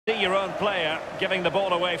Your own player giving the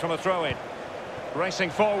ball away from a throw-in.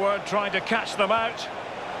 Racing forward, trying to catch them out.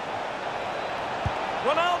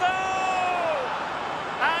 Ronaldo!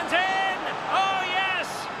 And in! Oh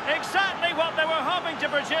yes! Exactly what they were hoping to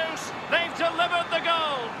produce. They've delivered the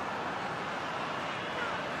goal.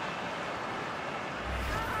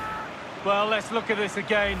 Well, let's look at this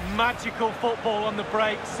again. Magical football on the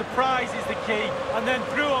break. Surprise is the key. And then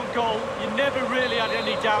through on goal, you never really had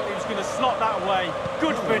any doubt he was going to slot that away.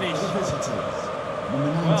 Good finish.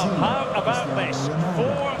 Well, how about this?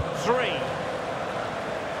 4-3.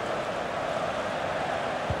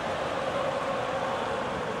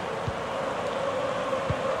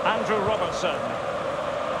 Andrew Robertson.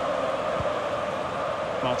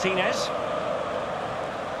 Martinez.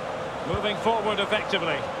 Moving forward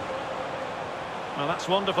effectively. Well, that's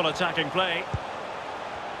wonderful attacking play.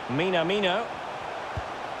 Minamino.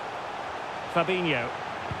 Fabinho.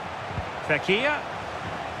 Fekir.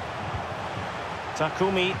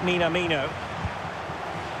 Takumi Minamino.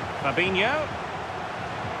 Fabinho.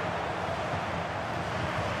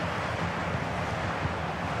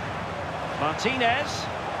 Martinez.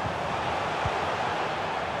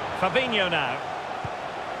 Fabinho now.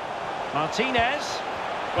 Martinez.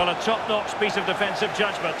 Well, a top-notch piece of defensive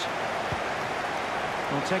judgment.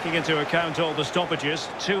 Well, taking into account all the stoppages,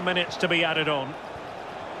 2 minutes to be added on.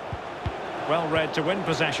 Well read to win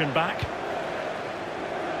possession back.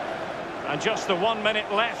 And just the 1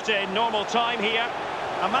 minute left in normal time here.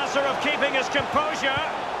 A matter of keeping his composure.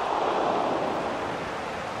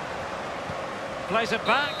 Plays it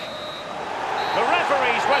back. The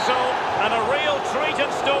referee's whistle, and a real treat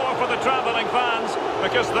in store for the travelling fans,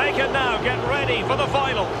 because they can now get ready for the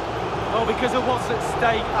final. Well, because of what's at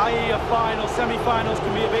stake, i.e. a final, semi-finals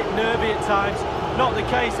can be a bit nervy at times. Not the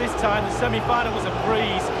case this time. The semi-final was a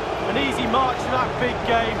breeze. An easy march to that big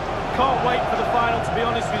game. Can't wait for the final, to be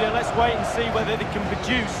honest with you. Let's wait and see whether they can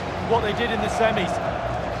produce what they did in the semis.